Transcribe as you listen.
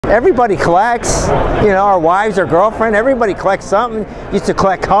Everybody collects, you know, our wives, our girlfriend, everybody collects something. Used to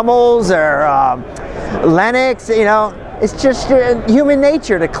collect Hummels or Lennox, you know. It's just human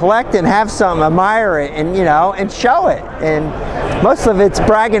nature to collect and have something, admire it, and, you know, and show it. And most of it's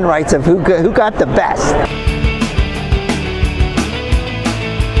bragging rights of who got the best.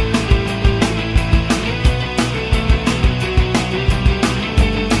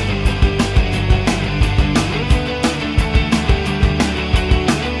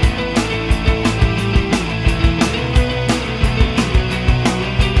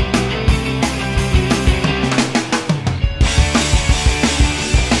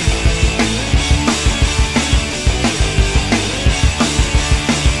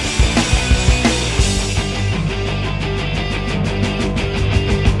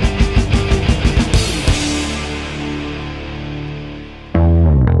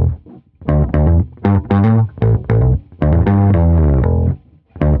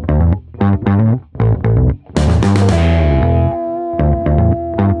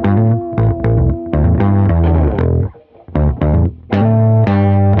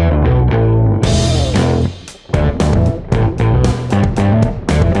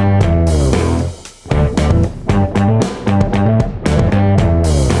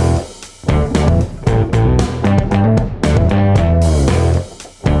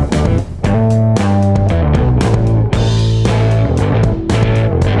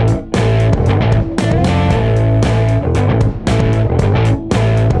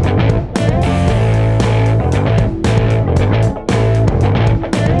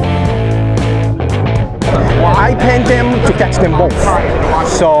 I pen them to catch them both.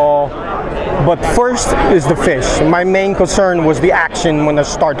 So, but first is the fish. My main concern was the action when I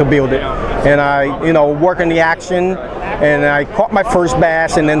start to build it. And I, you know, work on the action, and I caught my first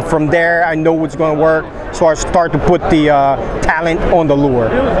bass, and then from there I know what's going to work. So I start to put the talent on the lure,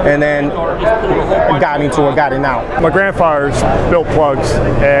 and then got it out. My grandfather's built plugs,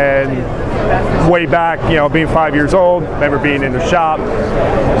 and way back, you know, being 5 years old, remember being in the shop,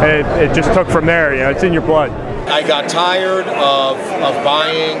 and it just took from there. You know, it's in your blood. I got tired of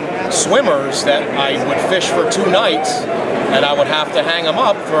buying swimmers that I would fish for 2 nights, and I would have to hang them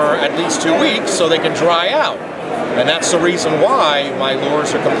up for at least 2 weeks so they can dry out. And that's the reason why my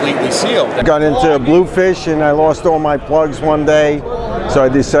lures are completely sealed. I got into bluefish and I lost all my plugs one day, so I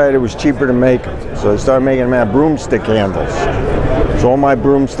decided it was cheaper to make them. So I started making them out of broomstick handles. So all my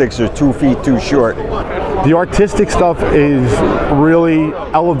broomsticks are 2 feet too short. The artistic stuff is really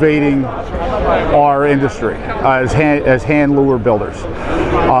elevating our industry as hand lure builders.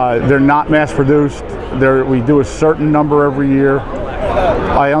 They're not mass produced. We do a certain number every year.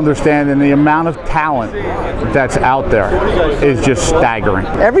 I understand, and the amount of talent that's out there is just staggering.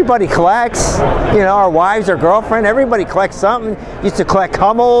 Everybody collects, you know, our wives, our girlfriend, everybody collects something. Used to collect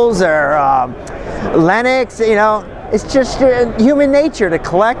Hummels or Lennox, you know. It's just human nature to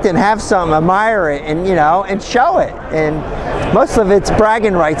collect and have something, admire it, and, you know, and show it. And most of it's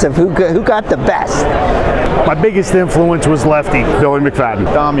bragging rights of who got the best. My biggest influence was Lefty. Billy McFadden.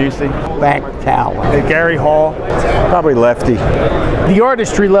 Dom Usey. Back Tower. Gary Hall. Probably Lefty. The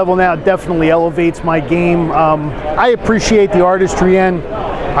artistry level now definitely elevates my game. I appreciate the artistry end.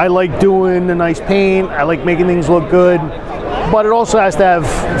 I like doing the nice paint. I like making things look good. But it also has to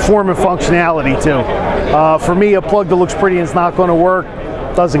have form and functionality too. For me, a plug that looks pretty and it's not going to work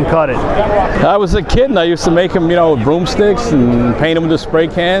doesn't cut it. I was a kid and I used to make them, you know, with broomsticks and paint them with the spray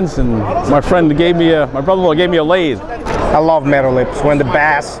cans. And my brother-in-law gave me a lathe. I love metal lips when the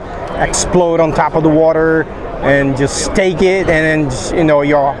bass explode on top of the water and just stake it, and then, you know,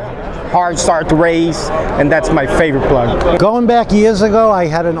 your heart start to race, and that's my favorite plug. Going back years ago, I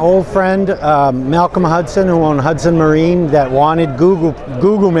had an old friend, Malcolm Hudson, who owned Hudson Marine, that wanted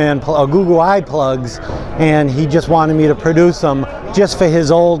Google Eye plugs, and he just wanted me to produce them just for his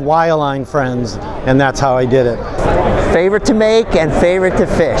old wireline friends, and that's how I did it. Favorite to make and favorite to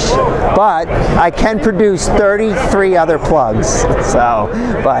fish, but I can produce 33 other plugs. So,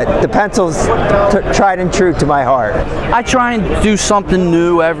 but the pencil's tried and true to my heart. I try and do something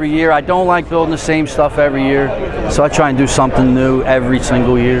new every year. I don't like building the same stuff every year, so I try and do something new every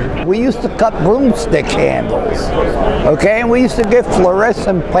single year. We used to cut broomstick handles, okay, and we used to get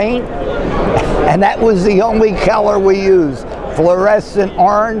fluorescent paint, and that was the only color we used, fluorescent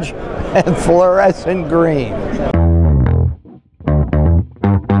orange and fluorescent green.